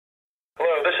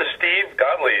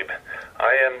Gottlieb.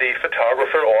 I am the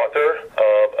photographer, author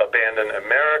of Abandon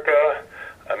America,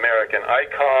 American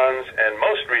Icons, and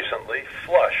most recently,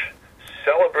 Flush,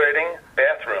 celebrating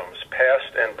bathrooms,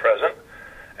 past and present.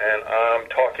 And I'm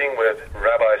talking with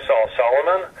Rabbi Sol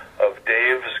Solomon of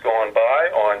Dave's Gone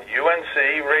By on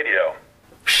UNC Radio.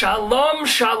 Shalom,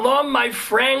 shalom, my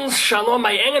friends. Shalom,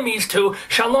 my enemies, too.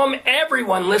 Shalom,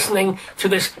 everyone listening to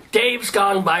this Dave's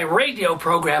Gone By radio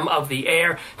program of the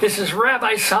air. This is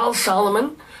Rabbi Sol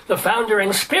Solomon, the founder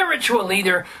and spiritual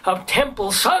leader of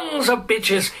Temple Sons of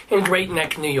Bitches in Great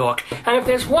Neck, New York. And if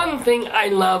there's one thing I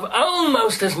love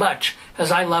almost as much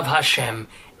as I love Hashem,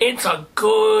 it's a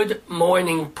good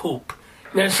morning poop.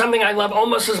 There's something I love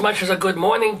almost as much as a good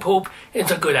morning poop.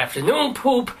 It's a good afternoon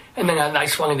poop, and then a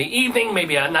nice one in the evening,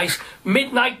 maybe a nice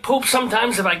midnight poop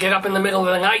sometimes if I get up in the middle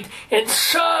of the night. It's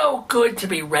so good to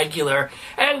be regular.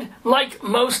 And like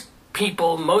most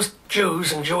people, most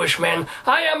Jews and Jewish men,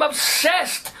 I am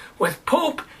obsessed with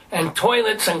poop and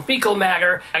toilets and fecal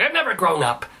matter. And I've never grown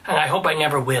up, and I hope I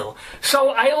never will.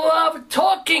 So I love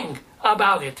talking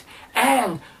about it.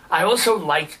 And I also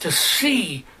like to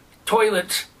see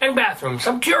toilets and bathrooms.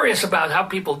 I'm curious about how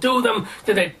people do them.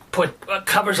 Do they put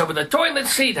covers over the toilet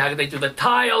seat? How do they do the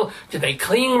tile? Do they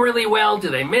clean really well? Do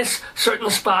they miss certain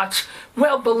spots?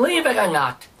 Well, believe it or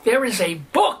not, there is a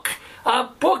book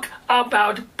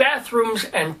about bathrooms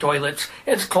and toilets.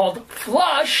 It's called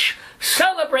Flush,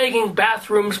 Celebrating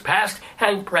Bathrooms Past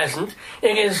and Present.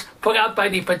 It is put out by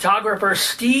the photographer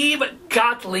Steve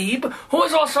Gottlieb, who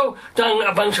has also done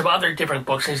a bunch of other different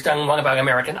books. He's done one about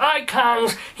American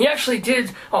Icons. He actually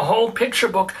did a whole picture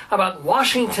book about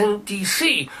Washington,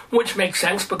 D.C., which makes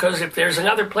sense because if there's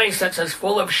another place that's as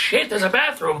full of shit as a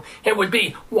bathroom, it would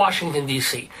be Washington,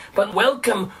 D.C. But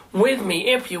welcome with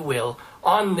me, if you will,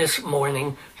 on this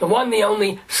morning, the one, the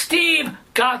only, Steve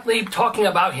Gottlieb, talking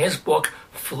about his book,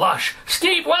 Flush.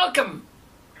 Steve, welcome.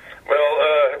 Well,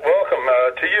 welcome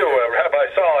to you, Rabbi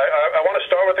Sol. I want to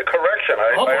start with a correction.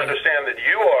 I understand that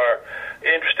you are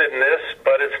interested in this,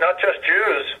 but it's not just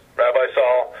Jews, Rabbi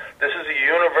Sol. This is a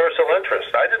universal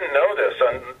interest. I didn't know this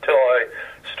until I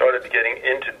started getting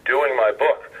into doing my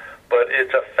book, but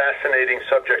it's a fascinating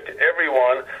subject to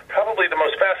everyone, probably the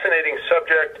most fascinating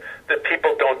subject that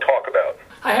people don't talk about.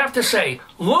 I have to say,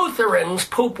 Lutherans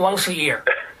poop once a year.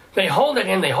 They hold it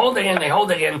in, they hold it in, they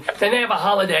hold it in, then they have a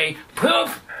holiday,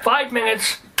 poof, 5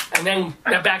 minutes, and then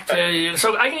they're back to...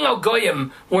 So I can know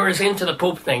Goyim wears into the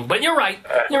poop thing. But you're right,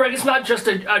 it's not just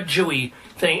a Jewy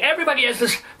thing. Everybody has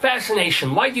this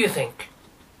fascination. Why do you think?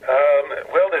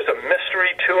 Well, there's a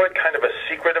mystery to it, kind of a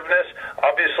secretiveness.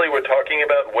 Obviously, we're talking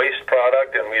about waste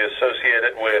product, and we associate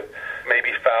it with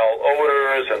maybe foul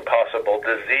odors and possible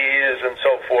disease and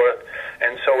so forth.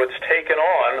 And so it's taken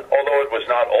on, although it was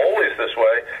not always this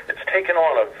way, it's taken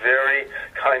on a very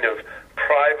kind of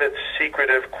private,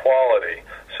 secretive quality.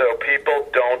 So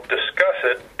people don't discuss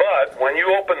it, but when you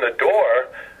open the door,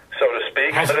 so to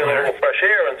speak, put in a little fresh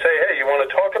air and say, hey, you want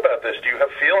to talk about this? Do you have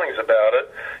feelings about it?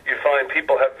 You find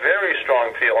people have very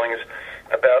strong feelings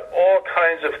about all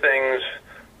kinds of things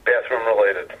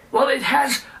bathroom-related. Well, it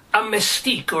has a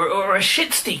mystique, or a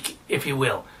shitsteak, if you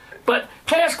will. But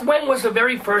can I ask, when was the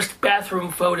very first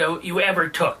bathroom photo you ever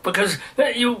took? Because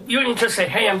you didn't just say,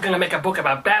 hey, I'm going to make a book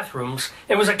about bathrooms.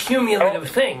 It was a cumulative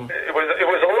thing. It was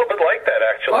a little bit like that,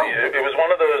 actually. Oh. It was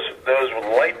one of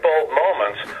those light bulb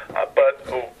moments. But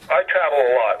I travel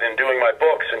a lot in doing my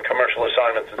books and commercial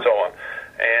assignments and so on.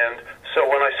 And so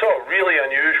when I saw a really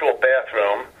unusual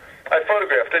bathroom, I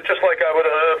photographed it just like I would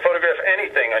photograph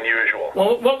anything unusual.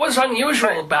 Well, what was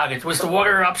unusual about it? Was the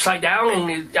water upside down?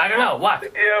 And I don't know, what?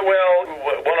 Yeah, well,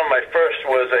 one of my first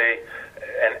was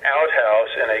an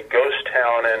outhouse in a ghost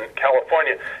town in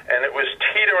California, and it was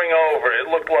teetering over. It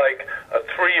looked like a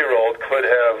 3-year-old could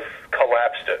have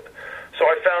collapsed it. So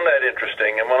I found that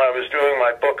interesting, and when I was doing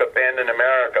my book, Abandon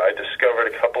America, I discovered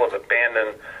a couple of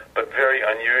abandoned but very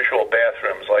unusual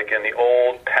bathrooms, like in the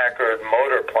old Packard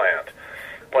motor plant.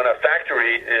 When a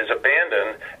factory is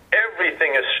abandoned,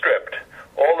 everything is stripped.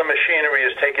 All the machinery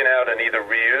is taken out and either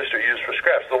reused or used for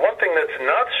scraps. The one thing that's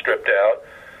not stripped out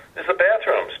is the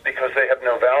bathrooms, because they have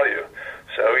no value.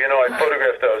 So, I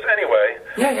photographed those. Anyway,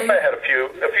 I had a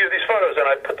few of these photos, and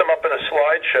I put them up in a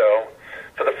slideshow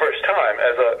for the first time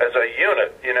as a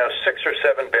unit. 6 or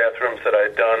 7 bathrooms that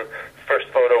I'd done.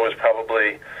 First photo was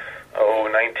probably,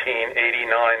 1989,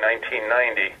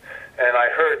 1990. And I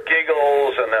heard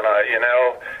giggles, and then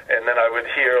I would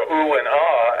hear ooh and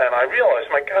ah, and I realized,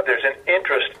 my God, there's an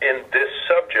interest in this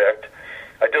subject.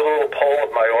 I did a little poll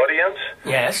with my audience.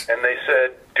 Yes. And they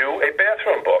said, do a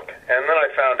bathroom book. And then I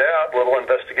found out, little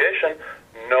investigation,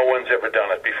 no one's ever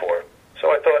done it before. So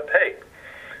I thought, hey,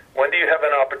 when do you have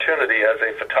an opportunity as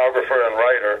a photographer and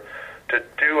writer to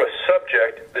do a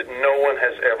subject that no one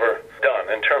has ever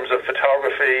done in terms of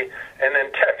photography and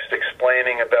then text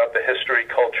explaining about the history,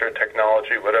 culture,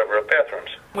 technology, whatever, of bathrooms?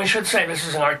 We should say this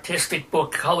is an artistic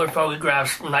book, color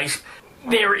photographs, nice.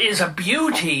 There is a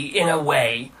beauty, in a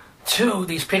way, to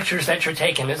these pictures that you're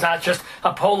taking. It's not just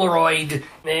a Polaroid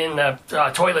in a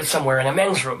toilet somewhere in a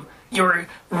men's room. You're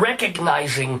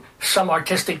recognizing some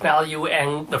artistic value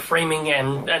and the framing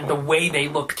and the way they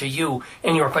look to you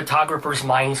in your photographer's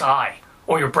mind's eye,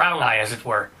 or your brown eye, as it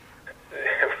were.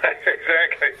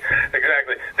 Exactly.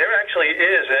 There actually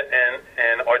is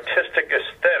an artistic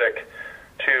aesthetic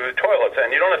to toilets,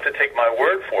 and you don't have to take my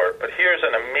word for it, but here's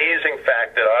an amazing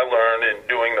fact that I learned in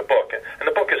doing the book, and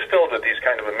the book is filled with these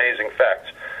kind of amazing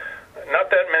facts. Not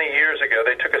that many years ago,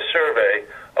 they took a survey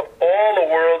of all the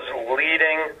world's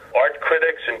leading art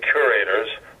critics and curators.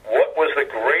 What was the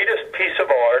greatest piece of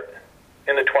art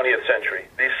in the 20th century?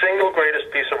 The single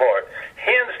greatest piece of art.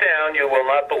 Hands down, you will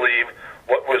not believe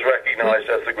what was recognized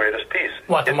as the greatest piece.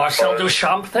 What, the Marcel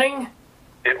Duchamp thing?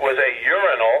 It was a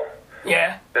urinal.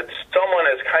 Yeah. That someone,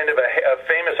 as kind of a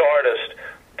famous artist,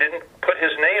 didn't put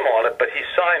his name on it, but he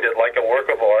signed it like a work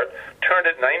of art, turned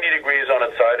it 90 degrees on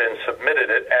its side, and submitted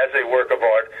it as a work of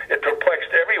art. It perplexed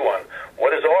everyone.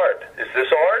 What is art? Is this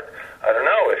art? I don't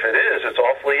know. If it is, it's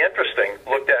awfully interesting,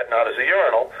 looked at not as a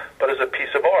urinal, but as a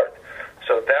piece of art.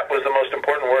 So that was the most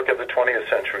important work of the 20th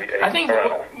century, I think,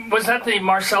 urinal. Was that the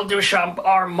Marcel Duchamp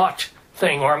R. Mutt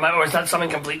thing, or is that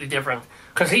something completely different?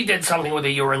 Because he did something with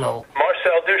a urinal.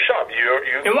 Marcel Duchamp.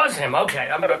 It was him, okay.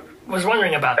 I was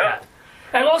wondering about that.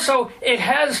 And also, it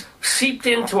has seeped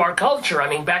into our culture. I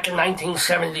mean, back in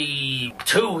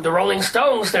 1972, the Rolling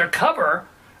Stones, their cover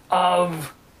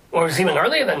of, or it was even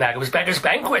earlier than that, it was Beggar's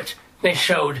Banquet. They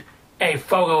showed a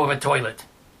photo of a toilet.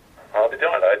 Oh, they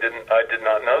don't. I did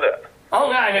not know that. Oh,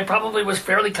 yeah, and it probably was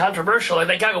fairly controversial.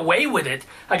 They got away with it,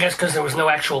 I guess, because there was no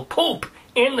actual poop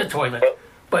in the toilet.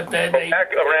 But they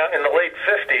back around in the late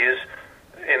 50s,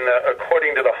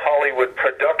 according to the Hollywood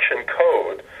production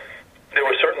code, there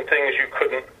were certain things you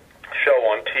couldn't show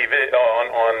on TV,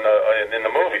 in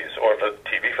the movies, or the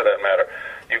TV for that matter.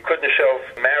 You couldn't show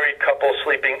married couples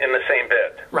sleeping in the same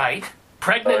bed. Right.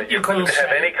 Pregnant, you couldn't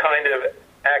have any kind of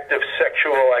active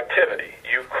sexual activity.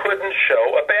 You couldn't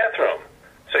show a bathroom.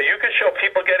 So you could show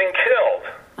people getting killed.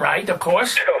 Right, of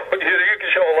course. So you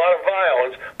could show a lot of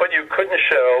violence, but you couldn't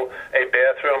show a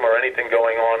bathroom or anything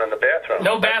going on in the bathroom.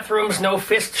 No bathrooms, no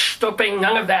fist stooping,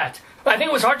 none of that. I think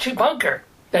it was Archie Bunker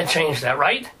that changed that,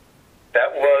 right?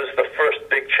 That was the first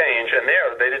big change, and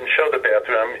there they didn't show the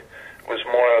bathroom. It was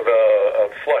more of a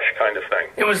flush kind of thing.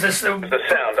 It was this... the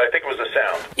sound. I think it was the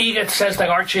sound. Edith says that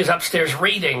Archie is upstairs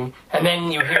reading, and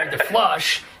then you hear the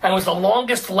flush, and it was the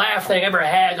longest laugh they ever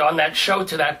had on that show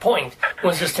to that point,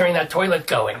 was just hearing that toilet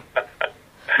going.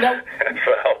 Now,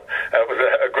 well, that was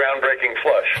a groundbreaking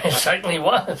flush. It certainly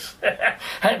was.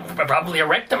 And probably a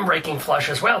rectum-breaking flush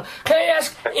as well. Can I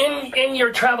ask, in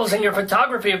your travels and your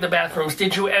photography of the bathrooms,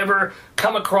 did you ever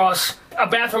come across a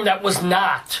bathroom that was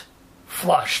not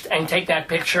flushed and take that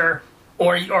picture,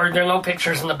 or there are no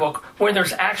pictures in the book where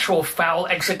there's actual foul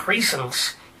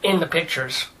excrescence in the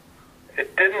pictures?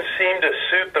 It didn't seem to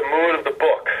suit the mood of the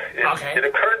book. It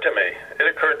occurred to me,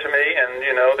 and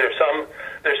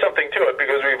there's something to it,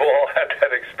 because we've all had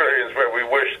that experience where we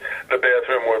wish the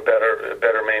bathroom were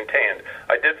better maintained.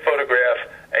 I did photograph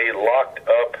a locked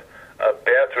up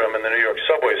bathroom in the New York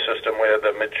subway system where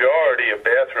the majority of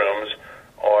bathrooms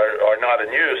are not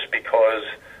in use because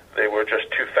they were just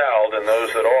too fouled, and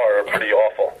those that are pretty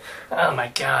awful. Oh, my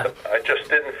God. I just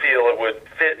didn't feel it would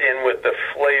fit in with the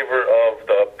flavor of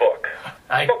the book.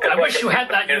 I wish you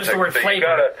had not used the word flavor. You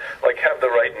gotta have the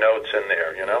right notes in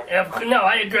there, No,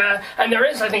 I agree. And there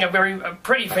is, I think, a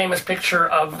pretty famous picture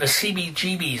of the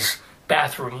CBGB's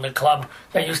bathroom, the club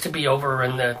that used to be over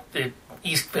in the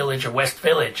East Village or West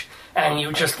Village. And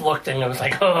you just looked, and it was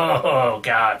like, oh,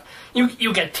 God.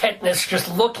 You get tetanus just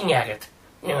looking at it.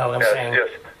 You know what I'm saying? Yes.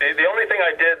 The only thing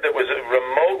I did that was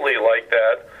remotely like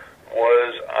that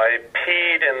was I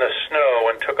peed in the snow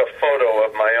and took a photo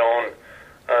of my own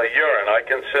urine. I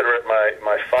consider it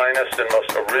my finest and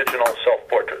most original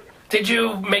self-portrait. Did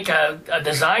you make a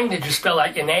design? Did you spell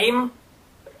out your name?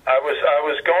 I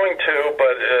was going to,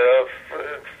 but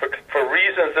for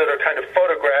reasons that are kind of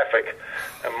photographic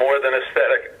and more than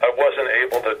aesthetic, I wasn't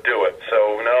able to do it.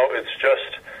 So no, it's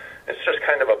just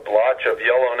kind of a blotch of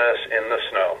yellowness in the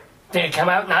snow. Did it come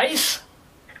out nice?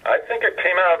 I think it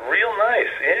came out real nice.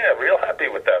 Yeah, real happy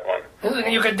with that one.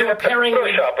 You could do a pairing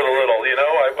with... Photoshop it a little,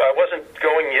 I wasn't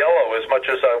going yellow as much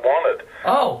as I wanted.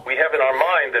 Oh. We have in our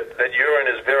mind that urine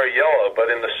is very yellow, but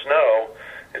in the snow,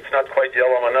 it's not quite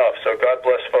yellow enough. So God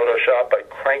bless Photoshop. I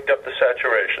cranked up the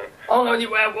saturation. Oh, no,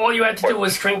 all you had to do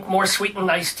was drink more sweetened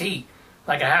iced tea,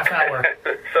 like a half hour.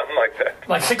 Something like that.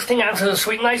 Like 16 ounces of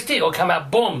sweetened iced tea will come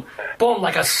out, boom, boom,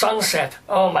 like a sunset.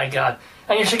 Oh, my God.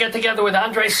 And you should get together with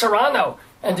Andre Serrano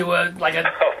and do a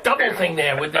double thing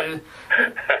there. With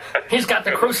he's got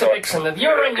the crucifix and the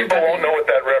urine. People won't know what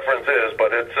that reference is,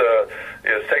 but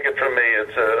it's take it from me,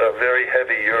 it's a very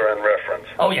heavy urine reference.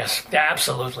 Oh, yes,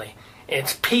 absolutely.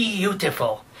 It's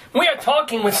beautiful. We are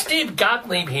talking with Steve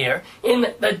Gottlieb here in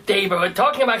the neighborhood,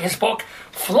 talking about his book,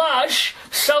 Flush,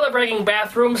 Celebrating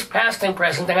Bathrooms, Past and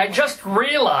Present. And I just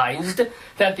realized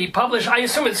that the I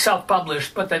assume it's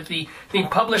self-published, but that the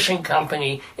publishing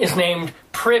company is named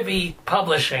Privy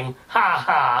Publishing. Ha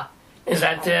ha. Is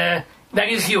that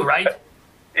is you, right?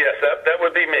 Yes, that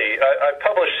would be me. I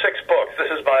published 6 books.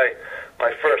 This is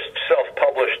my first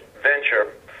self-published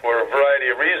venture for a variety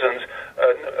of reasons,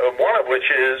 one of which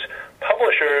is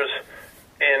publishers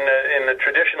in the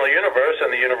traditional universe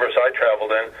and the universe I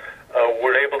traveled in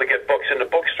were able to get books into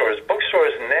bookstores.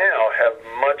 Bookstores now have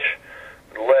much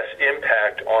less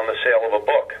impact on the sale of a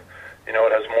book. You know,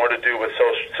 it has more to do with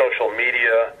social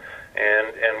media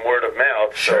and word of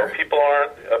mouth. Sure. So people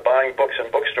aren't buying books in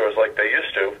bookstores like they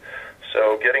used to.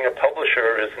 So getting a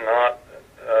publisher is not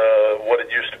what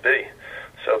it used to be.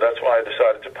 So that's why I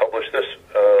decided to publish this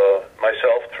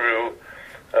myself through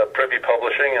Privy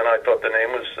Publishing, and I thought the name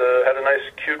had a nice,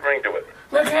 cute ring to it.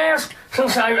 Now, can I ask,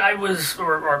 since I was,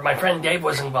 or my friend Dave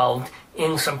was involved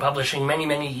in some publishing many,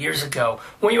 many years ago,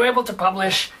 were you able to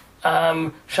publish,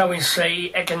 shall we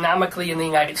say, economically in the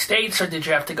United States, or did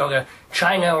you have to go to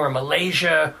China or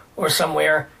Malaysia or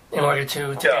somewhere in order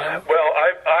to get out? Well,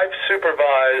 I've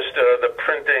supervised the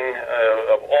printing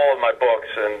of all of my books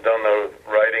and done the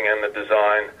writing and the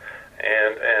design,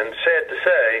 and sad to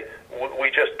say,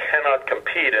 we just cannot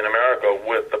compete in America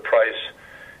with the price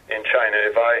in China.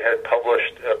 If I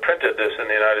had printed this in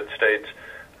the United States,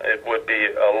 it would be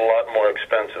a lot more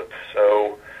expensive.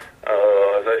 So,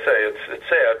 as I say, it's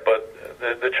sad, but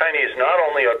the Chinese not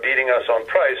only are beating us on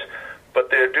price,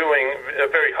 but they're doing a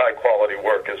very high-quality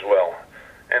work as well.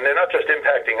 And they're not just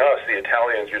impacting us. The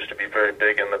Italians used to be very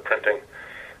big in the printing.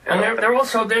 And they're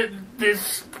also,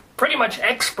 there's pretty much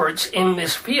experts in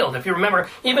this field. If you remember,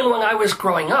 even when I was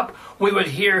growing up, we would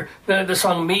hear the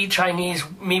song Me Chinese,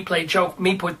 Me Play Joke,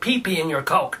 Me Put Pee-Pee in Your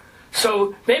Coke.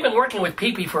 So they've been working with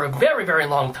pee-pee for a very, very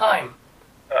long time.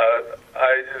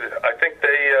 I think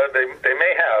they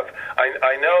may have.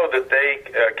 I know that they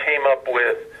came up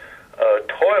with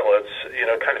toilets,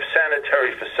 kind of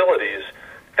sanitary facilities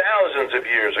thousands of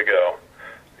years ago.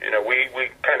 We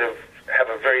kind of have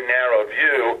a very narrow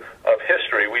view of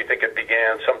history. We think it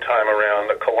began sometime around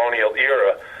the colonial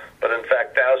era, but in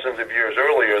fact, thousands of years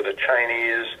earlier, the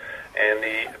Chinese and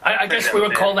I guess we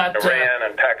would call that Iran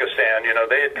and Pakistan.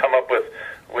 They had come up with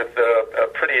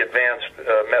pretty advanced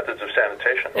methods of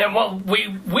sanitation. Yeah, well,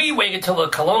 we waited till the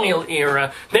colonial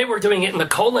era. They were doing it in the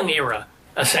colon era,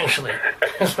 essentially.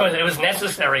 So it was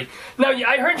necessary. Now,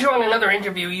 I heard you on another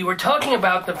interview. You were talking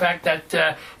about the fact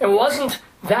that it wasn't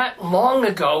that long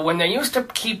ago when they used to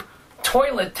keep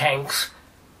toilet tanks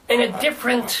in a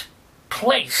different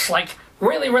place, like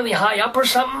really, really high up or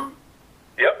something?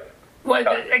 Yep. Well,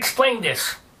 explain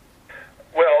this.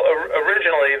 Well,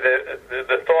 originally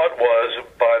the thought was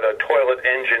by the toilet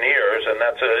engineers, and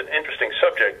that's an interesting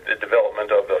subject, the development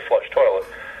of the flush toilet,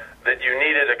 that you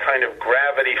needed a kind of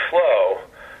gravity flow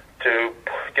to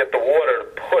get the water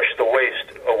to push the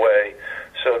waste away.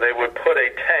 So they would put a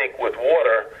tank with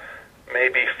water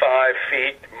maybe 5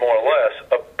 feet, more or less,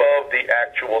 above the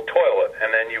actual toilet,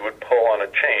 and then you would pull on a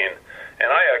chain. And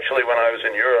I actually, when I was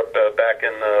in Europe back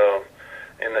in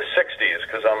the 60s,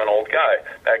 because I'm an old guy,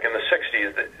 back in the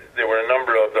 60s, there were a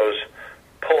number of those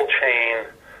pull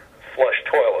chain flush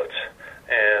toilets,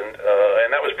 and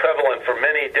that was prevalent for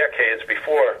many decades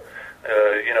before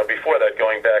that,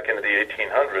 going back into the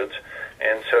 1800s.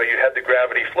 And so you had the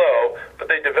gravity flow, but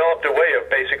they developed a way of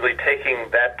basically taking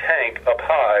that tank up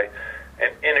high and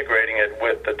integrating it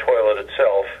with the toilet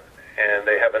itself, and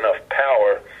they have enough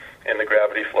power in the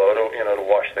gravity flow to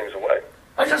wash things away.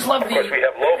 I just love Of course, we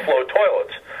have low-flow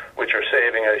toilets, which are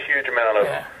saving a huge amount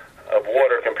of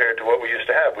water compared to what we used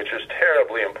to have, which is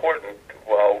terribly important.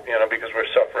 Well, because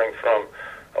we're suffering from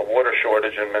a water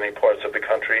shortage in many parts of the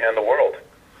country and the world.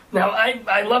 Now,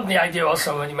 I love the idea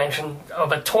also when you mentioned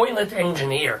of a toilet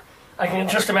engineer. I can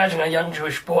just imagine a young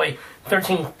Jewish boy,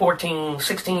 13, 14,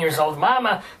 16 years old.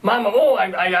 Mama, oh,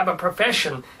 I have a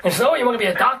profession. And so, oh, you want to be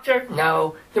a doctor?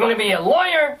 No. You want to be a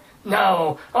lawyer?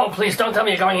 No. Oh, please don't tell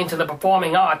me you're going into the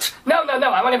performing arts. No.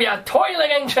 I want to be a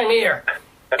toilet engineer.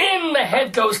 In the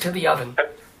head goes to the oven.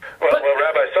 Well,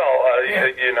 Rabbi Sol,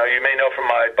 you may know from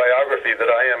my biography that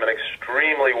I am an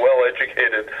extremely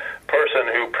well-educated person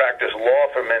who practiced law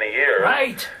for many years.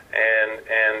 Right.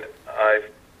 And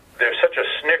there's such a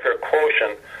snicker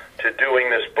quotient to doing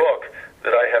this book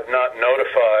that I have not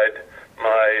notified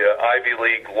my Ivy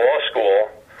League law school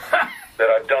that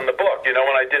I've done the book. When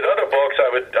I did other books, I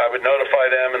would notify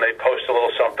them, and they'd post a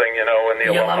little something, in the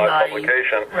alumni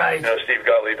publication. Right. Steve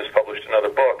Gottlieb has published another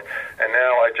book, and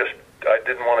now I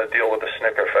didn't want to deal with the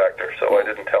snicker factor, so I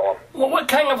didn't tell them. Well, what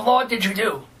kind of law did you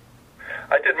do?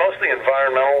 I did mostly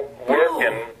environmental work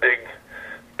in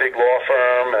big law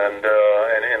firm and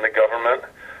in the government.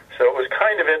 So it was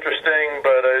kind of interesting,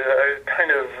 but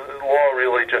law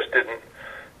really just didn't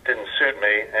suit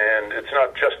me. And it's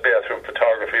not just bathroom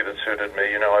photography that suited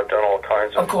me. I've done all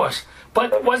kinds of. Of course,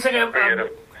 but was it a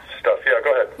creative stuff? Yeah,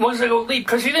 go ahead. Was it a leap?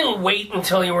 Because you didn't wait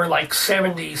until you were like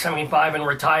 70, 75 and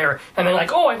retire, and then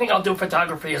like, I think I'll do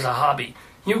photography as a hobby.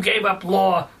 You gave up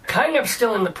law kind of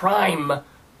still in the prime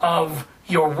of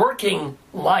your working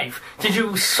life. Did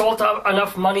you salt up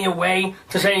enough money away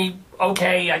to say,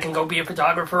 okay, I can go be a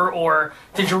photographer, or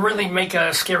did you really make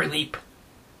a scary leap?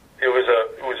 It was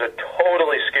a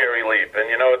totally scary leap, and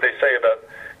you know what they say about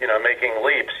making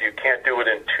leaps? You can't do it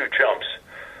in two jumps.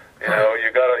 You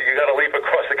gotta leap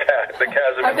across the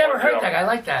chasm. I've never heard that. I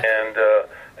like that.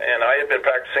 And I had been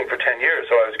practicing for 10 years,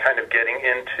 so I was kind of getting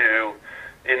into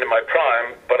my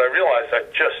prime, but I realized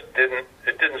it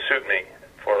didn't suit me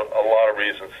for a lot of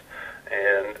reasons.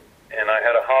 And I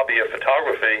had a hobby of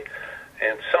photography,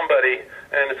 and it's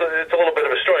a little bit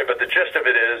of a story, but the gist of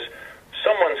it is,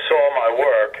 someone saw my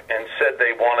work and said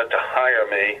they wanted to hire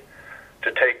me to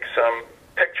take some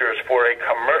pictures for a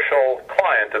commercial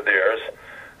client of theirs,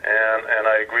 and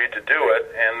I agreed to do it,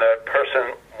 and that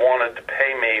person wanted to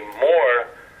pay me more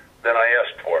than I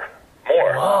asked for.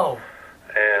 More. Wow.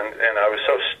 And I was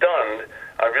so stunned,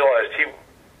 I realized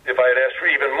if I had asked for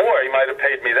even more, he might have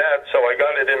paid me that, so I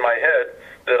got it in my head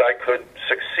that I could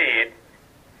succeed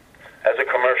as a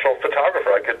commercial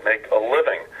photographer. I could make a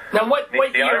living. Now,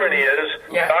 the irony is,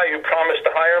 the guy who promised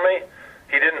to hire me,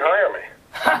 he didn't hire me.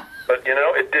 But,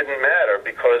 it didn't matter,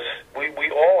 because we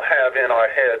all have in our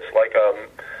heads like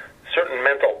certain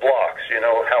mental blocks,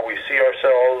 how we see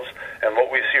ourselves and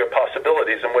what we see are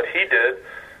possibilities. And what he did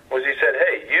was he said,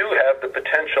 hey, you have the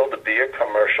potential to be a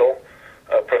commercial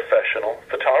professional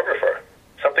photographer,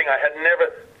 something I had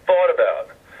never thought about.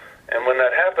 And when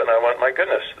that happened, I went, my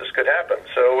goodness, this could happen.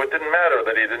 So it didn't matter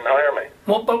that he didn't hire me.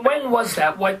 Well, but when was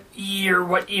that? What year,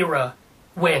 what era,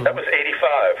 when? That was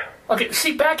 85. Okay,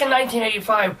 see, back in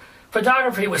 1985,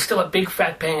 photography was still a big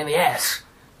fat pain in the ass.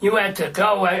 You had to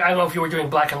go, I don't know if you were doing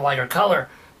black and white or color,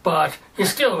 but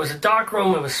it was a dark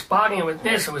room, it was spotting, it was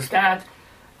this, it was that.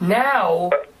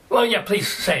 Now, please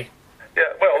say. Yeah,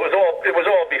 well, it was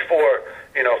all before,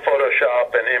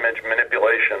 Photoshop and image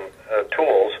manipulation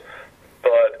tools.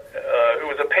 But it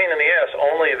was a pain in the ass,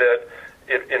 only that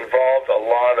it involved a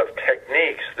lot of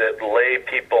techniques that lay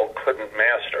people couldn't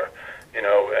master,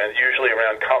 and usually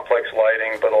around complex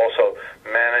lighting, but also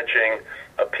managing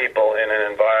people in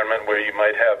an environment where you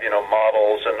might have,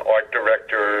 models and art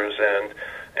directors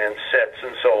and sets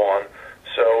and so on.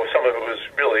 So some of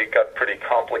it got pretty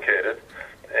complicated.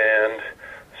 And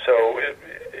so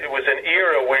it was an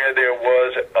era where there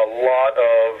was a lot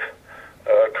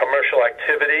of commercial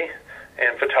activity,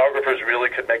 and photographers really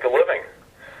could make a living.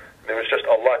 There was just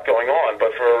a lot going on,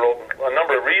 but for a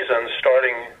number of reasons,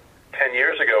 starting 10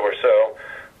 years ago or so,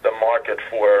 the market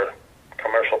for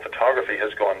commercial photography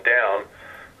has gone down.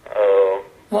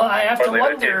 Well, I have to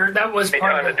wonder, that was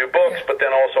part of time to do books, but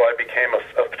then also I became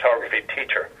a photography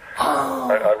teacher. Oh.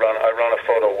 I run a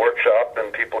photo workshop,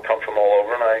 and people come from all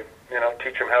over, and I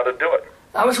teach them how to do it.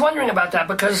 I was wondering about that,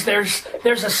 because there's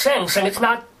a sense, and it's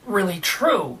not really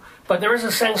true, but there is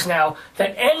a sense now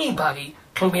that anybody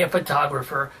can be a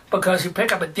photographer, because you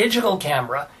pick up a digital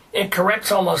camera, it corrects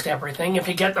almost everything. If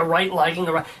you get the right lighting,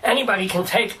 anybody can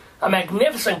take a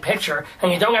magnificent picture,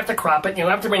 and you don't have to crop it, you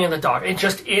don't have to bring in the dark. It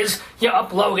just is, you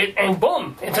upload it, and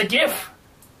boom, it's a GIF,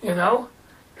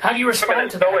 How do you respond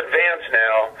to that? It's so advanced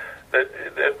now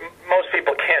that most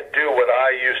people can't do what I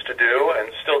used to do,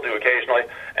 and still do occasionally,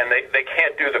 and they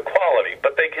can't do the quality,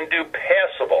 but they can do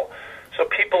passable. So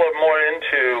people are more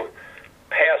into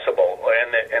passable,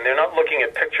 and they're not looking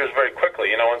at pictures very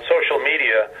quickly. On social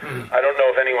media, I don't know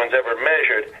if anyone's ever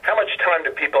measured how much time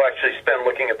do people actually spend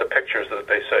looking at the pictures that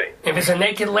they see. If it's a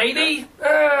naked lady,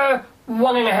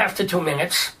 1.5 to 2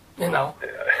 minutes,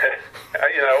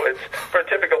 It's for a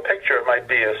typical picture, it might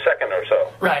be a second or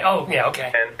so. Right. Oh, yeah.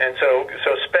 Okay. And so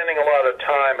spending a lot of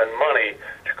time and money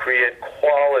to create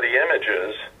quality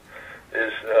images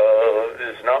is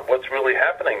not what's really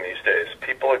happening these days.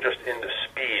 People are just into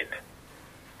speed.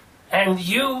 And do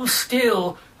you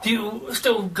still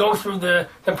go through the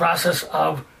process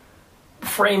of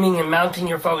framing and mounting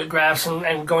your photographs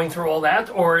and going through all that,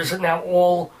 or is it now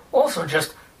all also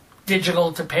just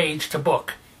digital to page to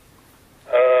book?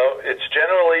 It's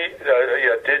generally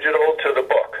digital to the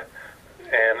book.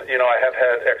 And, I have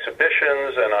had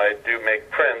exhibitions and I do make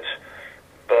prints,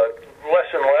 but less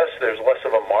and less, there's less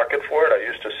of a market for it. I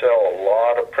used to sell a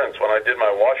lot of prints. When I did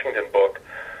my Washington book,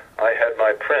 I had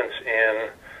my prints in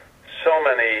so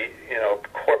many,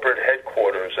 corporate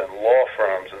headquarters and law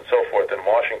firms and so forth in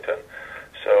Washington.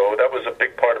 So that was a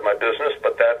big part of my business,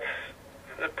 but that's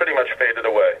pretty much faded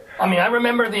away. I mean, I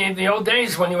remember the old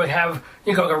days when you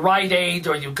go to Rite Aid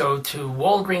or you go to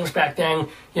Walgreens back then,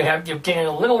 you get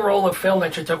a little roll of film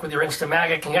that you took with your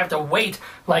Instamatic, and you have to wait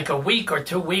like a week or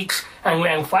 2 weeks,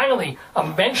 and finally,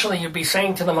 eventually you'd be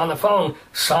saying to them on the phone,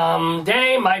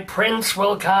 someday my prints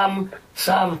will come.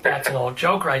 That's an old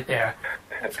joke right there.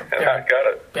 That's a I got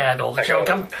it. Bad old joke.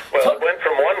 Well, it went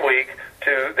from 1 week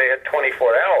to they had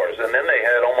 24 hours, and then they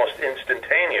had almost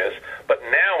instantaneous. But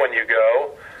now when you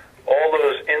go, all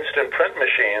those instant print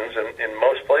machines in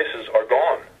most places are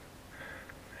gone.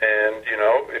 And,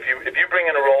 if you bring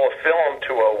in a roll of film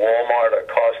to a Walmart, a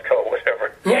Costco,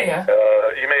 whatever,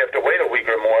 you may have to wait a week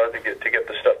or more to get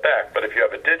the stuff back. But if you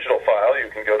have a digital file, you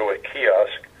can go to a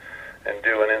kiosk and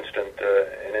do an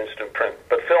instant print.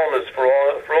 But film is, for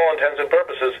all intents and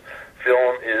purposes,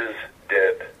 film is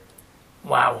dead.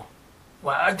 Wow.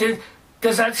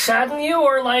 Does that sadden you,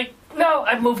 or no,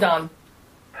 I've moved on?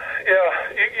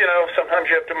 Yeah, sometimes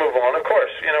you have to move on. Of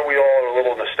course, we all are a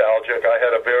little nostalgic. I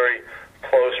had a very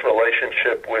close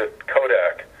relationship with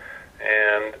Kodak,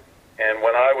 and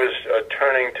when I was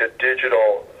turning to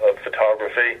digital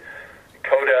photography,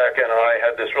 Kodak and I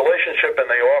had this relationship, and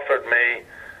they offered me,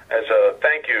 as a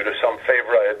thank you to some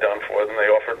favor I had done for them, they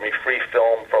offered me free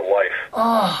film for life.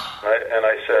 Oh. And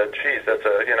I said, geez, that's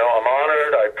I'm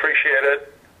honored, I appreciate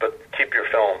it, but keep your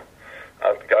film.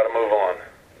 I've got to move on.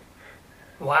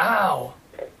 Wow.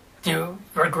 Do you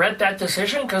regret that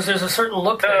decision? Because there's a certain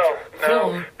look No,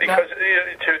 film... because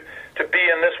to be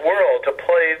in this world, to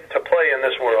play in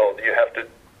this world, you have to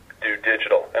do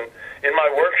digital. And in my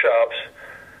workshops,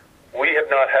 we have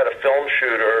not had a film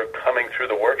shooter coming through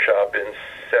the workshop in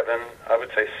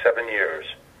 7 years.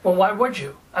 Well, why would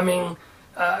you? I mean,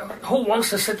 who wants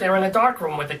to sit there in a dark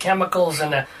room with the chemicals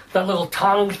and the little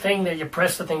tongue thing that you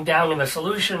press the thing down in the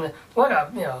solution?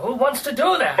 Who wants to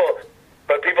do that? Well,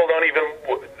 but people don't even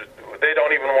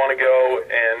want to go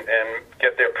and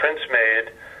get their prints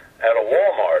made at a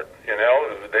Walmart.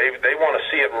 They want to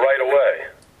see it right away.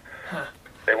 Huh.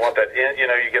 They want that,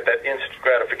 you get that instant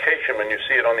gratification when you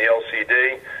see it on the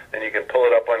LCD, then you can pull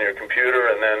it up on your computer,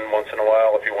 and then once in a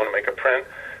while, if you want to make a print,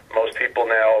 most people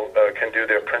now can do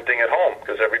their printing at home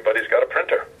because everybody's got a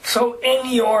printer. So in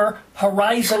your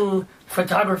Horizon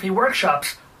photography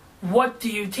workshops, what do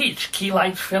you teach? Key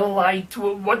light, fill light,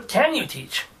 what can you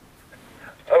teach?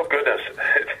 Oh, goodness.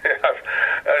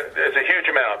 There's a huge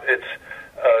amount. It's,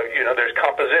 there's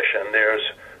composition, there's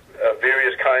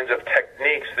various kinds of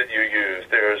techniques that you use.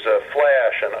 There's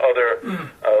flash and other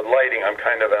lighting. I'm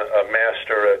kind of a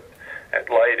master at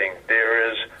lighting.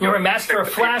 You're a master of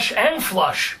flash and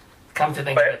flush, come to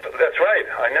think of it. That's right.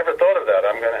 I never thought of that.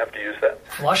 I'm going to have to use that.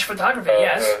 Flush photography,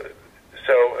 yes.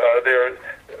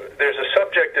 There's a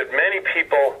subject that many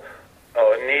people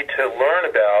need to learn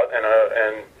about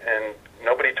and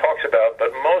nobody talks about,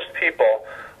 but most people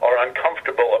are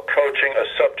uncomfortable approaching a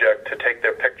subject to take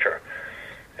their picture.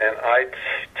 And I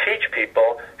teach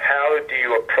people, how do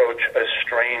you approach a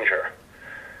stranger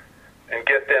and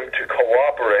get them to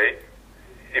cooperate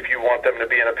if you want them to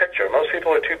be in a picture. Most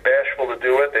people are too bashful to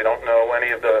do it. They don't know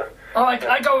any of the... Oh,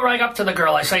 I go right up to the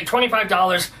girl. I say,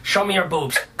 $25, show me your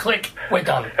boobs. Click, we're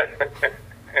done.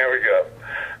 There we go.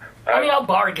 I'll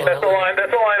bargain. That's a line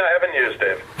I haven't used,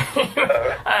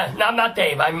 Dave. No, I'm not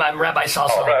Dave. I'm Rabbi Sol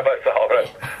Solomon. Rabbi Sol, right.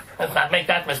 Let's not make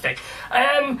that mistake.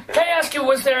 Can I ask you,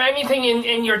 was there anything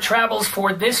in your travels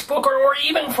for this book, or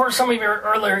even for some of your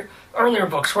earlier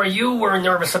books, where you were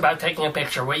nervous about taking a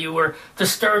picture, where you were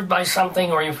disturbed by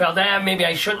something, or you felt, maybe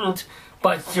I shouldn't,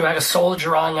 but you had to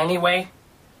soldier on anyway?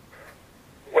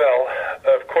 Well,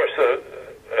 of course, the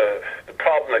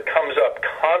problem that comes up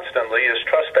constantly is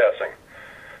trespassing.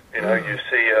 You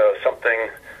see something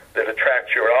that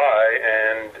attracts your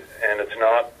eye, and it's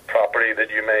not property that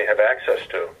you may have access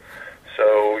to.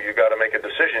 So you got to make a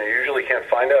decision. You usually can't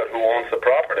find out who owns the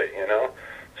property,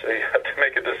 So you have to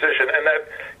make a decision, and that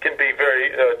can be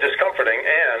very discomforting.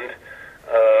 And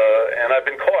and I've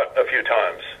been caught a few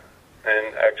times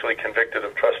and actually convicted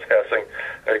of trespassing,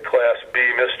 a Class B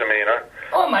misdemeanor.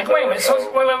 Oh, my, wait a minute.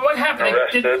 So, what happened?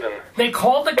 Arrested they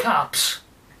called the cops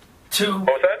to...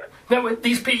 What was that?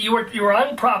 These people, you were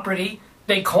on property.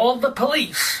 They called the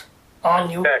police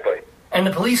on you. Exactly. And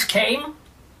the police came?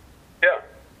 Yeah.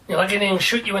 You're lucky they didn't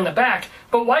shoot you in the back.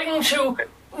 But why didn't you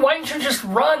just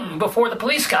run before the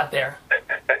police got there?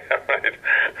 Right.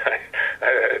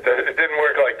 It didn't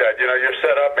work like that. You know, you're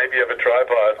set up, maybe you have a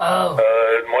tripod. Oh.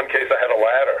 In one case I had a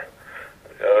ladder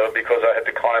because I had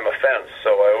to climb a fence, so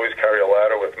I always carry a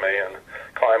ladder with me and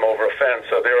climb over a fence.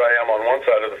 So there I am on one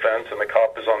side of the fence and the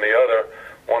cop is on the other,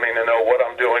 wanting to know what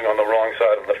I'm doing on the wrong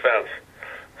side of the fence.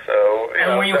 So,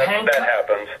 were you that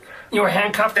happens. You were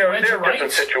handcuffed and read your rights? There are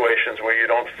different situations where you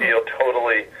don't feel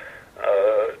totally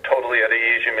at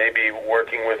ease. You may be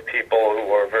working with people who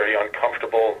are very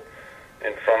uncomfortable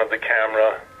in front of the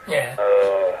camera. Yeah.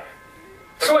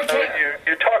 So you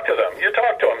talk to them. You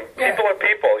talk to them. Yeah. People are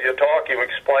people. You talk, you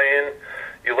explain,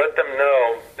 you let them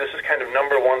know. This is kind of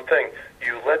number one thing.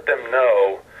 You let them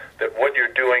know that what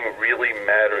you're doing really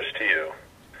matters to you.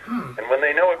 And when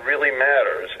they know it really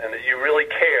matters and that you really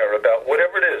care about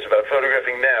whatever it is, about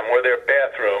photographing them or their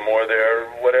bathroom or their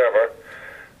whatever,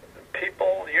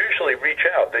 people usually reach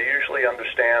out. They usually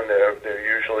understand. They're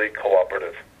usually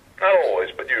cooperative. Not always,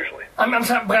 but usually. I'm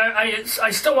sorry, but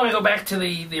I still want to go back to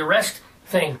the arrest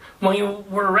thing. When you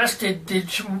were arrested,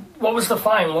 what was the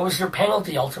fine? What was your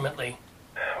penalty ultimately?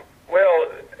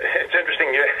 Well, it's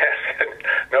interesting you ask.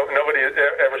 Nobody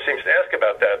ever seems to ask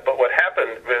about that. But what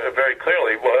happened very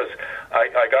clearly was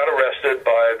I got arrested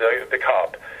by the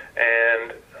cop,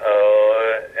 and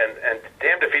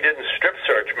damned if he didn't strip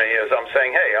search me as I'm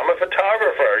saying, hey, I'm a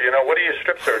photographer. You know, what are you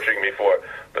strip searching me for?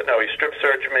 But no, he strip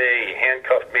searched me. He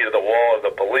handcuffed me to the wall of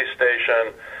the police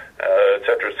station, et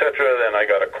cetera, et cetera. Then I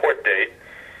got a court date,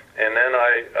 and then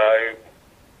I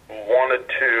wanted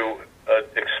to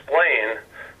explain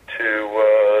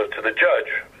to the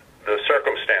judge the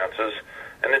circumstances,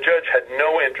 and the judge had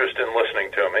no interest in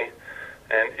listening to me.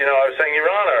 And, you know, I was saying, Your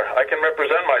Honor, I can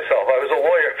represent myself. I was a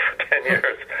lawyer for 10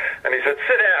 years. And he said,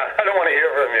 sit down. I don't want to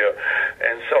hear from you.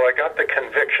 And so I got the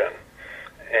conviction.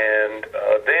 And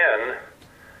then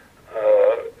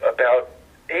about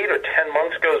 8 or 10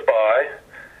 months goes by,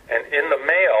 and in the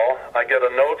mail, I get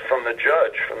a note from the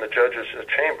judge's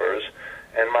chambers,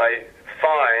 and my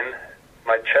fine,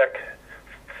 my check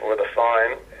for the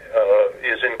fine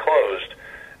is enclosed.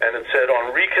 And it said,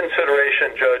 on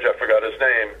reconsideration, Judge, I forgot his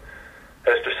name,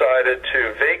 has decided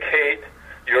to vacate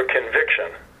your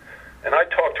conviction. And I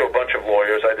talked to a bunch of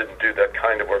lawyers. I didn't do that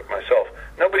kind of work myself.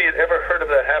 Nobody had ever heard of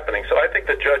that happening. So I think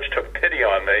the judge took pity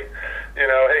on me. You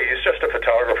know, hey, he's just a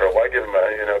photographer. Why give him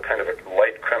a, kind of a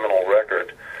light criminal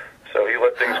record? So he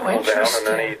let things cool down, and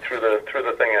then he threw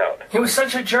the thing out. He was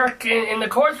such a jerk in the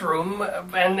courtroom,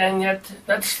 and yet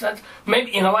that's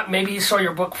maybe, you know what? Maybe he saw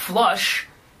your book Flush,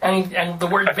 and the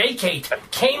word vacate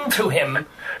came to him,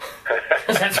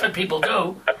 because that's what people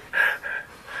do.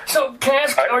 So can I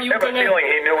ask, are you going to... I have a feeling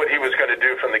he knew what he was going to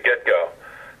do from the get-go.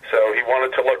 So he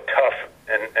wanted to look tough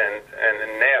and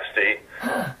nasty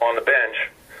on the bench,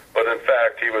 but in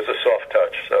fact he was a soft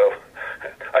touch. So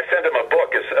I sent him a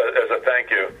book as a thank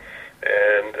you.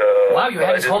 And wow, you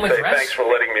had his home address? Thanks for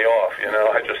letting me off. You know,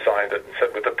 I just signed it and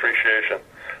said with appreciation.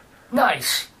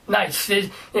 Nice.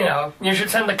 You know, you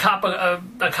should send a copy of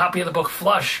the book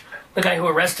Flush, the guy who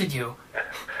arrested you,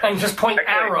 and just point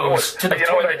arrows to the toilets. You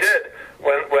know what I did?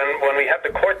 When we had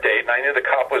the court date, and I knew the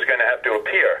cop was going to have to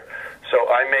appear, so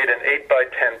I made an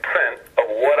 8x10 print of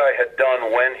what I had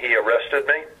done when he arrested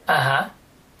me. Uh-huh.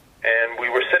 And we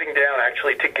were sitting down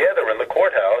actually together in the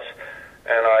courthouse,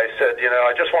 and I said, you know,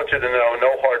 I just want you to know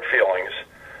no hard feelings,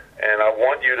 and I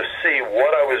want you to see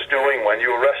what I was doing when you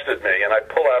arrested me. And I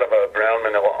pull out of a brown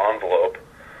manila envelope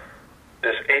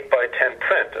this 8x10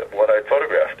 print of what I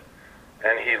photographed.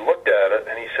 And he looked at it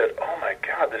and he said, "Oh my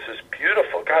God, this is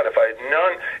beautiful. God, if I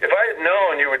had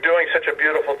known you were doing such a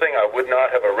beautiful thing, I would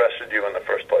not have arrested you in the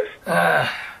first place."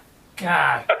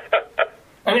 God.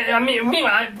 I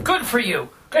mean, good for you.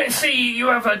 See, you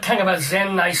have a kind of a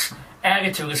Zen, nice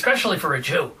attitude, especially for a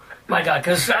Jew. My God,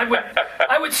 because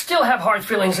I would still have hard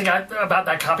feelings about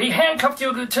that cop. He handcuffed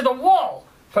you to the wall,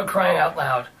 for crying out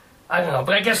loud. I don't know,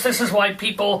 but I guess this is why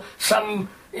some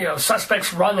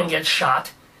suspects run and get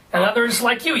shot. And others,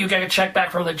 like you get a check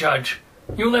back from the judge.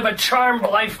 You live a charmed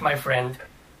life, my friend.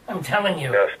 I'm telling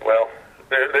you. Yes, well,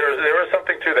 there is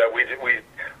something to that.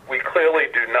 We clearly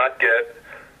do not get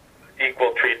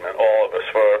equal treatment, all of us,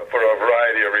 for a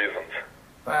variety of reasons.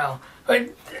 Well,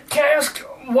 can I ask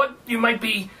what you might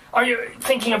be... Are you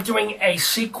thinking of doing a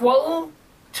sequel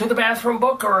to the bathroom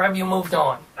book, or have you moved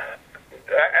on?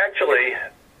 Actually,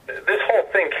 this whole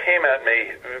thing came at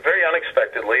me very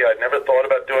unexpectedly. I'd never thought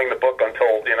about doing the book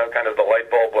until, kind of the light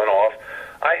bulb went off.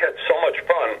 I had so much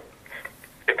fun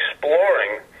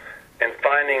exploring and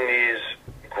finding these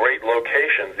great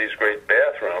locations, these great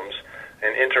bathrooms,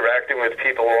 and interacting with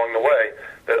people along the way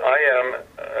that I am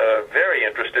very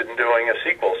interested in doing a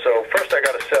sequel. So first I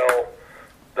got to sell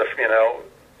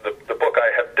the book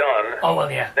I have done. Oh,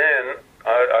 well, yeah. Then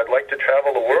I'd like to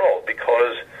travel the world,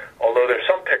 because although there's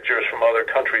some pictures from other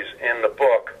countries in the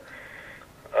book,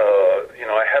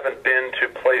 I haven't been to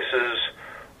places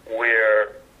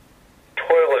where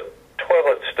toilet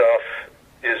stuff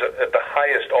is at the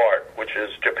highest art, which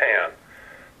is Japan.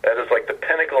 That is like the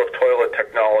pinnacle of toilet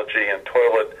technology and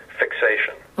toilet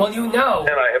fixation. Well, you know.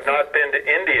 And I have not been to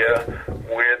India,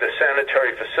 where the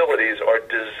sanitary facilities are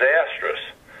disastrous.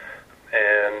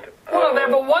 And well, they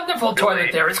have a wonderful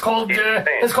toilet there. It's called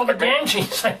the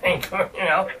Ganges, I think. What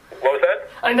was that?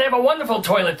 And they have a wonderful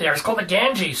toilet there. It's called the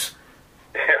Ganges.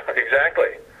 Yeah,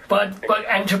 exactly. But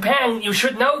and Japan, you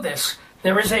should know this.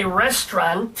 There is a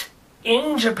restaurant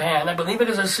in Japan, I believe it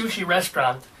is a sushi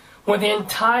restaurant, where the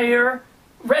entire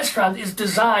restaurant is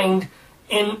designed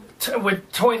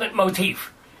with toilet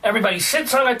motif. Everybody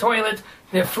sits on a toilet.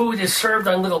 Their food is served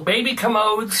on little baby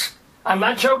commodes. I'm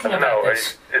not joking about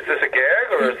this. Is this a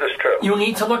gag, or is this true? You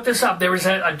need to look this up. There is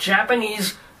a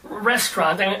Japanese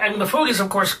restaurant, and the food is, of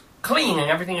course, clean,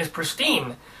 and everything is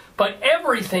pristine. But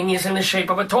everything is in the shape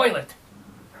of a toilet.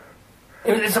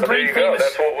 It's a pretty famous...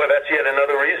 That's yet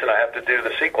another reason I have to do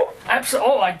the sequel.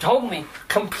 Absolutely. Oh, I totally,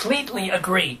 completely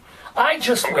agree. I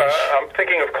just wish... I'm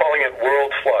thinking of calling it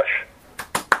World Flush.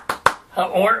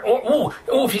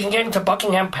 If you can get into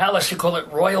Buckingham Palace, you call it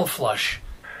Royal Flush.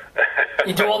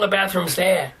 You do all the bathrooms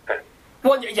there.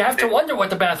 Well, you have to wonder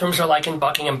what the bathrooms are like in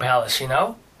Buckingham Palace, you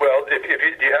know? Well, do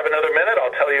you have another minute?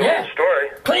 I'll tell you a little story.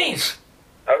 Please.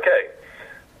 Okay.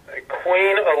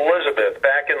 Queen Elizabeth,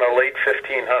 back in the late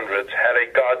 1500s, had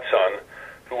a godson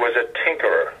who was a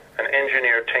tinkerer, an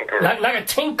engineer tinkerer. Not a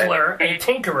tinkler, a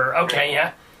tinkerer. Okay,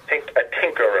 yeah. A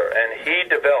tinkerer. And he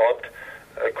developed,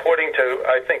 according to,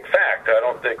 I think, fact, I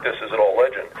don't think this is at all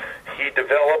legend, he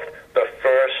developed the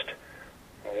first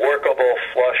workable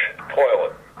flush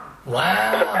toilet.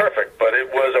 Wow. It wasn't perfect, but it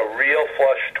was a real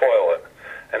flush toilet.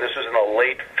 And this was in the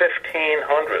late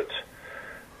 1500s.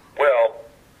 Well,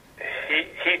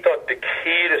 he thought the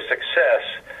key to success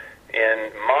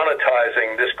in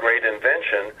monetizing this great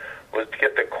invention was to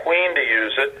get the Queen to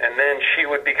use it, and then she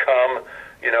would become,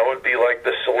 it would be like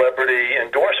the celebrity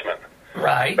endorsement.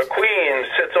 Right. The Queen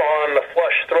sits on the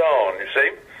flush throne, you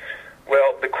see?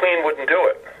 Well, the Queen wouldn't do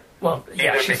it. Well,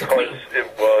 yeah, either she's because the Queen.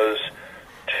 It was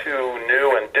too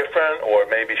new and different, or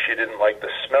maybe she didn't like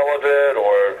the smell of it,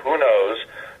 or who knows,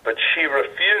 but she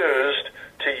refused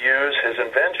to use his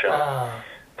invention.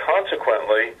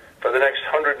 Consequently, for the next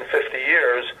 150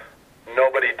 years,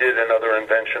 nobody did another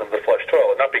invention of the flush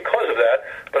toilet. Not because of that,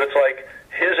 but it's like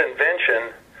his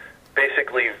invention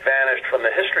basically vanished from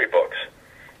the history books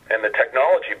and the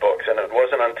technology books, and it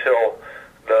wasn't until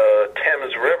the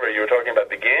Thames River, you were talking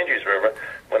about the Ganges River,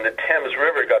 when the Thames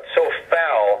River got so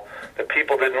foul that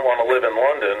people didn't want to live in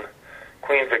London,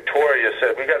 Queen Victoria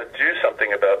said, we got to do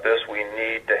something about this. We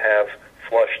need to have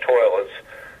flush toilets.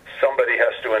 Somebody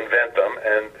has to invent them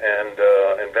and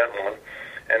invent one.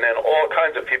 And then all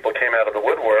kinds of people came out of the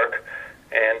woodwork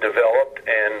and developed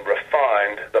and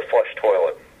refined the flush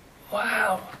toilet.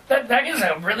 Wow. That is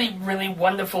a really, really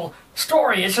wonderful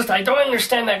story. It's just I don't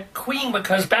understand that Queen,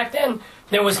 because back then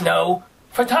there was no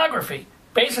photography.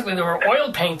 Basically, there were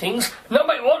oil paintings.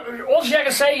 Nobody. All she had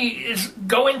to say is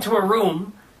go into a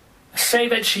room, say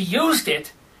that she used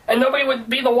it, and nobody would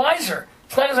be the wiser.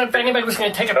 It's not as if anybody was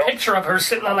going to take a picture of her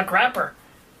sitting on the crapper.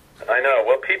 I know.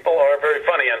 Well, people are very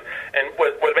funny, and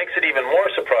what makes it even more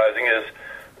surprising is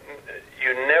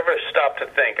you never stop to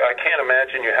think. I can't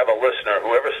imagine you have a listener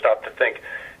who ever stopped to think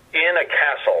in a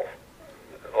castle,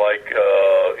 like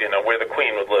where the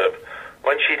Queen would live.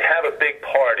 When she'd have a big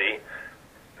party,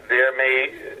 there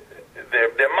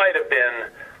might have been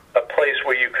a place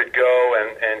where you could go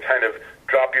and kind of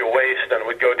drop your waist and it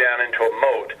would go down into a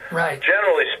moat. Right.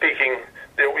 Generally speaking,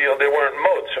 there weren't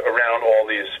moats around all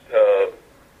these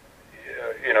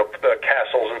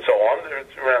castles and so on. There's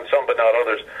around some, but not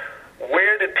others.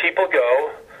 Where did people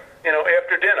go,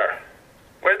 after dinner?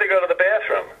 Where did they go to the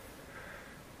bathroom?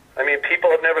 I mean, people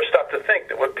have never stopped to think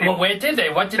that what people. Well, where did they?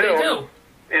 What did they do?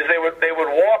 Is they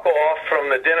would walk off from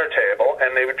the dinner table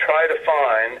and they would try to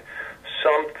find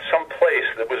some place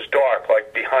that was dark,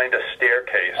 like behind a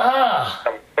staircase,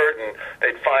 some curtain.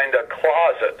 They'd find a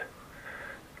closet,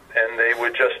 and they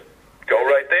would just go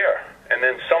right there. And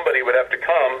then somebody would have to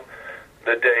come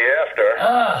the day after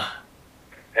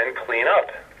and clean up.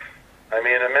 I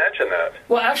mean, imagine that.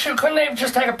 Well, actually, couldn't they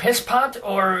just take a piss pot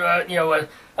or, a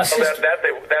system?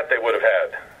 That they would have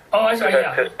had. Oh, I see,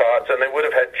 yeah. Piss pots, and they would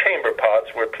have had chamber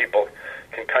pots where people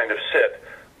can kind of sit.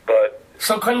 But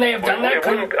so couldn't they have done that?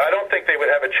 I don't think they would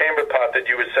have a chamber pot that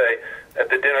you would say at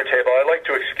the dinner table, I'd like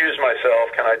to excuse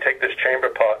myself. Can I take this chamber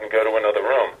pot and go to another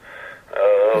room?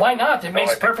 Why not? It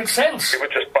makes perfect sense. They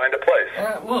would just find a place.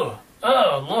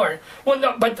 Oh, Lord. Well,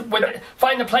 no, but would they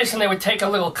find a place and they would take a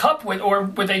little cup with, or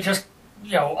would they just,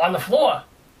 on the floor?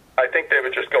 I think they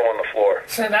would just go on the floor.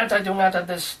 So that I do not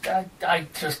understand. I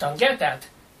just don't get that.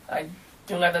 I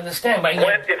do not understand. But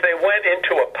if they went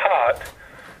into a pot,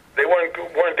 they weren't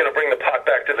going to bring the pot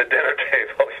back to the dinner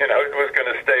table. It was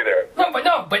going to stay there. No,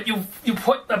 but you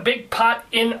put a big pot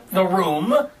in the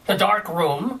room, the dark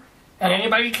room, and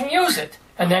anybody can use it.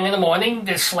 And then in the morning,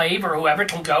 the slave or whoever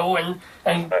can go and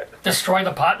destroy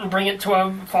the pot and bring it to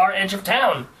a far edge of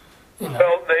town.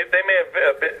 Well, they may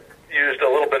have used a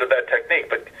little bit of that technique,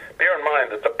 but bear in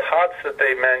mind that the pots that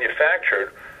they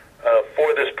manufactured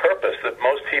for this purpose, that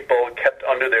most people kept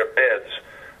under their beds.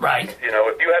 Right. If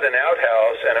you had an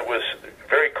outhouse and it was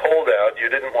very cold out, you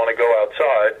didn't want to go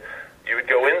outside, you would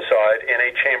go inside in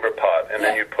a chamber pot, and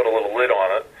then you'd put a little lid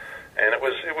on it. And it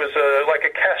was like a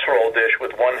casserole dish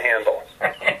with one handle.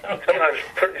 Sometimes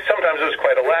it was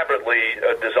quite elaborately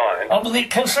designed. Oh,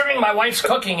 considering my wife's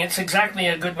cooking, it's exactly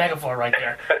a good metaphor right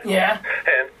there. Yeah.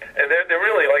 and they're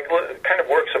really like kind of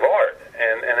works of art.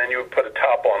 And then you would put a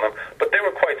top on them, but they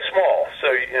were quite small,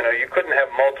 so you couldn't have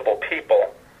multiple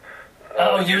people.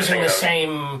 Using the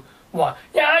same one.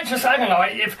 Yeah, I don't know.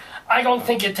 I don't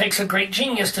think it takes a great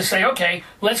genius to say, okay,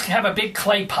 let's have a big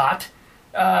clay pot.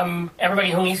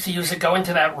 Everybody who needs to use it go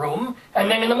into that room, and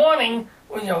then in the morning,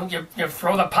 you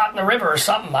throw the pot in the river or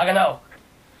something. I don't know.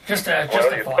 Just a you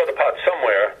thought. Throw the pot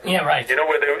somewhere. Yeah, right. You know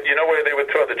where they would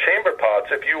throw the chamber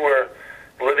pots. If you were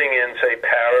living in, say,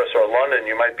 Paris or London,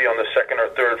 you might be on the second or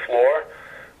third floor.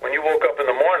 When you woke up in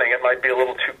the morning, it might be a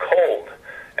little too cold,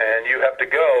 and you have to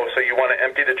go. So you want to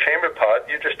empty the chamber pot.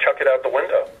 You just chuck it out the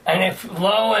window. And if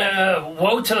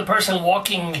woe to the person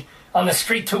walking on the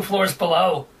street 2 floors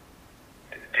below.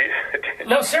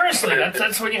 No, seriously,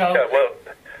 that's what Yeah, well,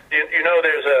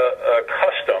 there's a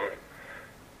custom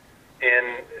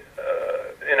in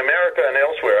America and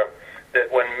elsewhere that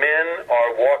when men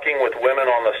are walking with women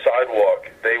on the sidewalk,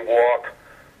 they walk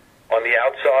on the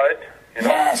outside,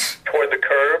 yes, toward the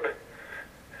curb.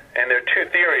 And there are 2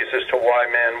 theories as to why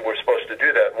men were supposed to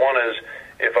do that. One is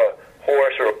if a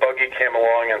horse or a buggy came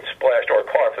along and splashed, or a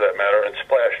car for that matter, and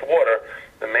splashed water,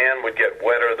 the man would get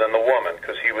wetter than the woman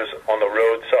because he was on the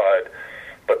roadside.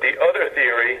 But the other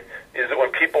theory is that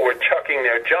when people were chucking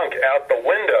their junk out the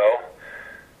window,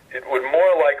 it would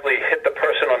more likely hit the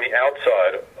person on the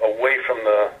outside, away from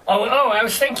the I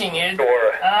was thinking it.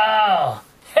 door. Oh.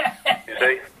 You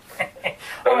see?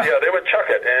 So, yeah, they would chuck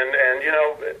it. And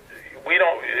we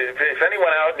don't, if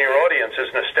anyone out in your audience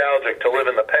is nostalgic to live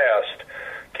in the past,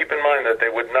 keep in mind that they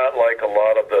would not like a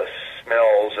lot of the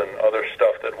smells and other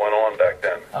stuff that went on back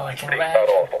then. Oh, I can Pretty imagine.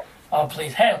 awful. Oh,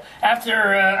 please. Hell,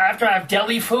 after I have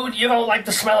deli food, you don't like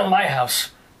the smell in my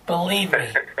house. Believe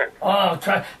me.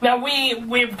 Try. Now,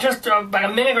 we've just about a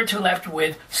minute or two left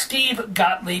with Steve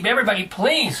Gottlieb. Everybody,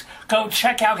 please go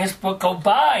check out his book. Go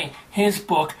buy his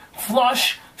book,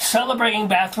 Flush, Celebrating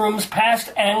Bathrooms,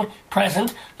 Past and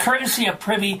Present, courtesy of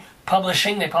Privy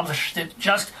Publishing. They published it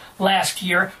just last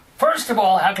year. First of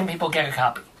all, how can people get a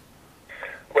copy?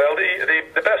 Well,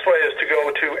 the best way is to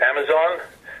go to Amazon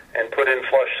and put in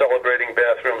Flush, Celebrating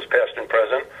Bathrooms, Past and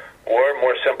Present, or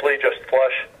more simply, just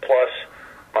Flush plus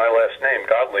my last name,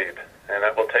 Gottlieb, and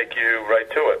that will take you right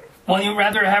to it. Will you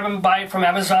rather have them buy it from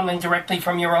Amazon than directly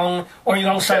from your own, or you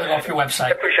don't sell it off your website?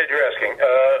 I appreciate your asking.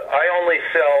 I only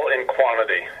sell in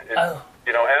quantity.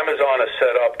 Amazon is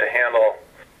set up to handle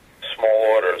small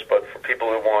orders, but for people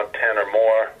who want 10 or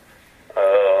more,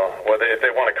 if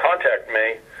they want to contact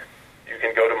me, you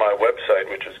can go to my website,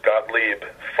 which is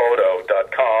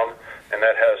GottliebPhoto.com, and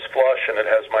that has Flush, and it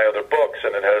has my other books,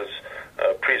 and it has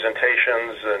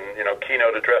presentations and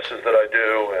keynote addresses that I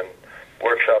do, and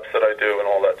workshops that I do, and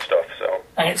all that stuff. So,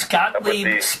 and it's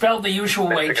Gottlieb spelled the usual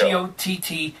way,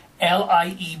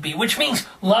 Gottlib, which means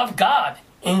love God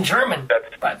in German.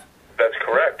 That's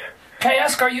correct. Can I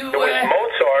ask, are you? It was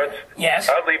Mozart's. Yes.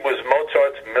 Gottlieb was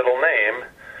Mozart's middle name,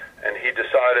 and he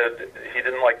decided he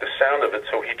didn't like the sound of it,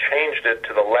 so he changed it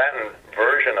to the Latin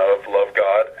version of Love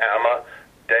God,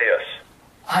 Amadeus.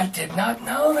 I did not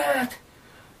know that.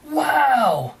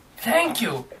 Wow. Thank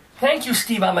you. Thank you,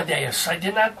 Steve Amadeus. I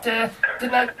did not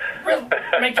really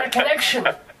make that connection.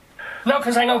 No,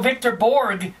 because I know Victor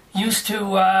Borg used to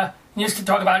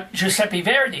talk about Giuseppe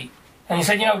Verdi, and he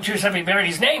said, Giuseppe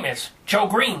Verdi's name is Joe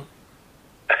Green,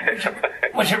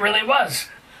 which it really was.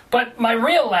 But my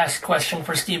real last question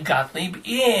for Steve Gottlieb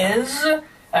is,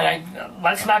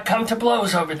 let's not come to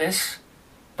blows over this,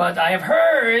 but I have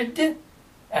heard, and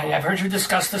I've heard you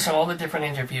discuss this in all the different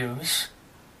interviews,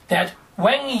 that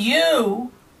when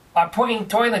you are putting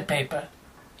toilet paper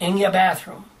in your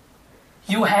bathroom,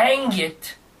 you hang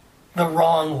it the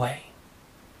wrong way.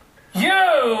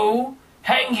 You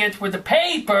hang it with the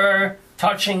paper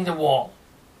touching the wall.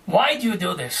 Why do you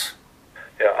do this?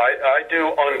 Yeah, I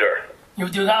do under. You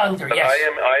do the under, but yes.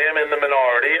 I am in the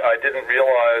minority. I didn't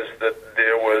realize that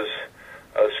there was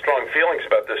strong feelings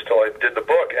about this till I did the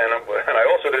book, and I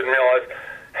also didn't realize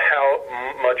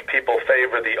how much people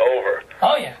favor the over.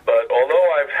 Oh, yeah. But although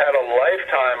I've had a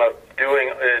lifetime of doing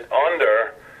it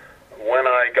under, when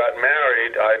I got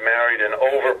married, I married an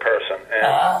over person. And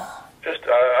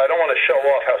I don't want to show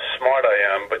off how smart I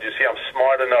am, but you see, I'm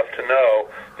smart enough to know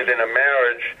that in a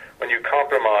marriage, when you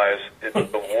compromise,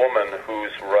 it's the woman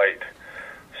who's right.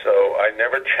 So I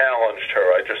never challenged her.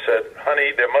 I just said,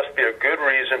 honey, there must be a good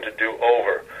reason to do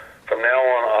over. From now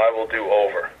on, I will do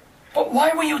over. But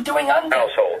why were you doing under?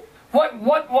 Household.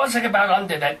 What was it about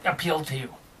under that appealed to you?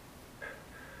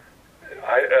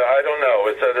 I don't know.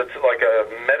 It's like a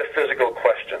metaphysical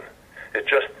question. It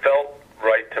just felt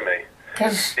right to me.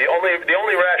 The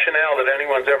only rationale that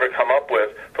anyone's ever come up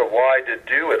with for why to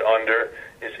do it under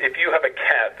is if you have a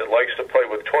cat that likes to play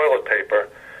with toilet paper,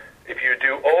 if you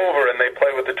do over and they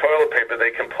play with the toilet paper,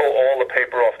 they can pull all the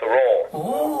paper off the roll.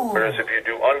 Ooh. Whereas if you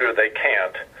do under, they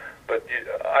can't. But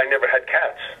I never had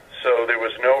cats, so there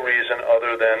was no reason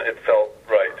other than it felt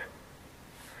right.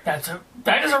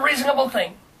 That is a reasonable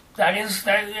thing.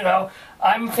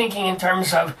 I'm thinking in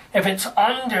terms of if it's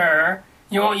under,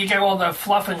 you get all the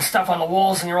fluff and stuff on the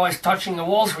walls, and you're always touching the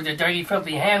walls with your dirty,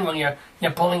 filthy hand when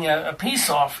you're pulling a piece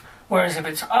off. Whereas if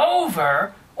it's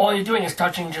over, all you're doing is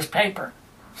touching just paper.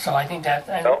 So I think that.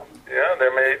 Well, yeah,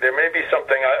 there may be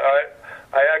something.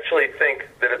 I actually think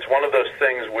that it's one of those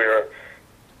things where,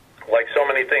 like so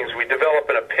many things, we develop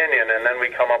an opinion and then we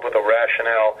come up with a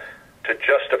rationale to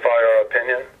justify our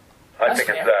opinion. I think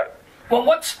it's that. Well,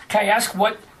 can I ask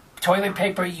what toilet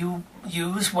paper you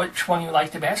use? Which one you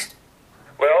like the best?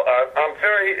 Well, I'm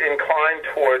very inclined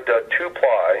toward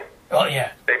 2-ply. Oh,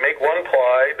 yeah. They make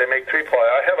 1-ply, they make 3-ply.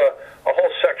 I have a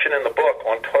whole section in the book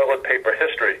on toilet paper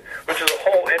history, which is a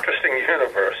whole interesting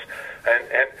universe.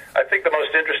 And I think the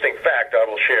most interesting fact I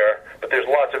will share, but there's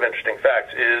lots of interesting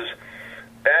facts, is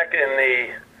back in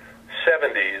the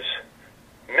 70s,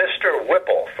 Mr.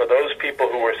 Whipple, for those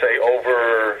people who were, say,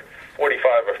 over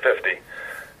 45 or 50,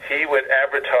 he would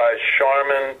advertise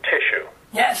Charmin tissue.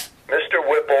 Yes. Mr.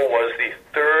 Whipple was the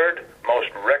third most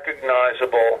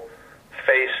recognizable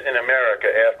face in America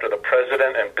after the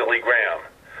president and Billy Graham,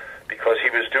 because he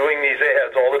was doing these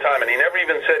ads all the time, and he never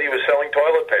even said he was selling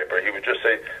toilet paper. He would just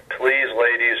say, please,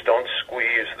 ladies, don't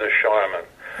squeeze the Charmin.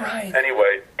 Right.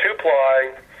 Anyway,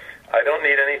 2-ply, I don't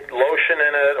need any lotion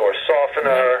in it or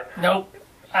softener. Nope.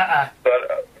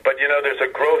 But there's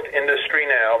a growth industry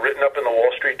now, written up in the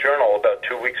Wall Street Journal about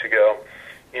 2 weeks ago,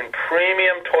 in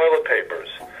premium toilet papers.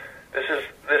 This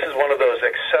is one of those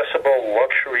accessible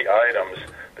luxury items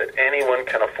that anyone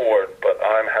can afford, but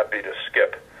I'm happy to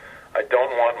skip. I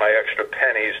don't want my extra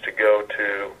pennies to go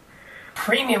to...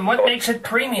 Premium? What makes it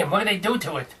premium? What do they do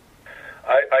to it?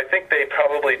 I think they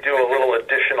probably do a little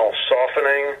additional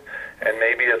softening, and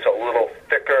maybe it's a little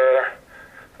thicker.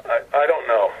 I don't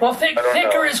know. Well,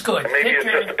 thicker is good. And maybe it's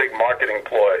just a big marketing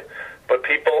ploy. But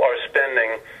people are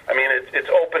spending... it's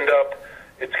opened up.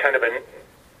 It's kind of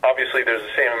obviously, there's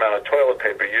the same amount of toilet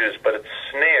paper used, but it's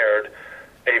snared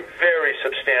a very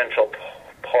substantial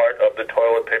part of the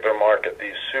toilet paper market,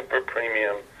 these super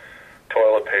premium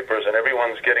toilet papers, and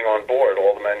everyone's getting on board,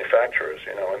 all the manufacturers,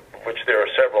 in which there are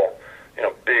several,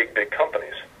 big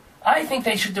companies. I think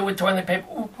they should do with toilet paper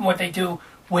what they do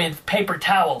with paper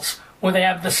towels, where they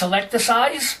have the select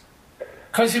size,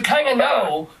 because you kind of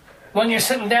know when you're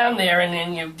sitting down there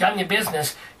and you've done your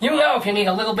business, you know if you need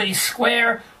a little bitty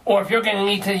square or if you're going to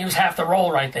need to use half the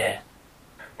roll right there.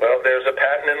 Well, there's a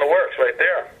patent in the works right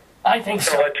there. I think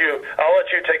so. I'll let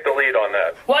you take the lead on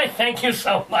that. Why, thank you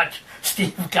so much,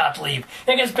 Steve Gottlieb.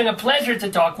 It has been a pleasure to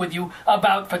talk with you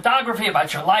about photography,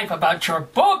 about your life, about your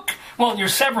book. Well, your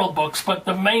several books, but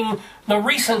the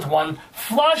recent one,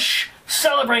 Flush,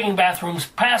 Celebrating Bathrooms,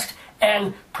 Past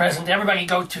and Present. Everybody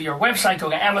go to your website, go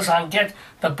to Amazon, get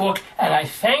the book, and I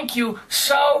thank you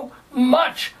so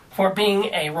much for being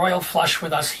a royal flush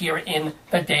with us here in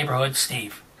the neighborhood,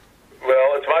 Steve.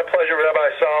 Well, it's my pleasure, Rabbi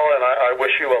Sol, and I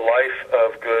wish you a life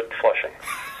of good flushing.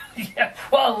 Yeah,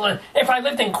 well, if I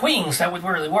lived in Queens, that would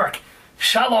really work.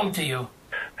 Shalom to you.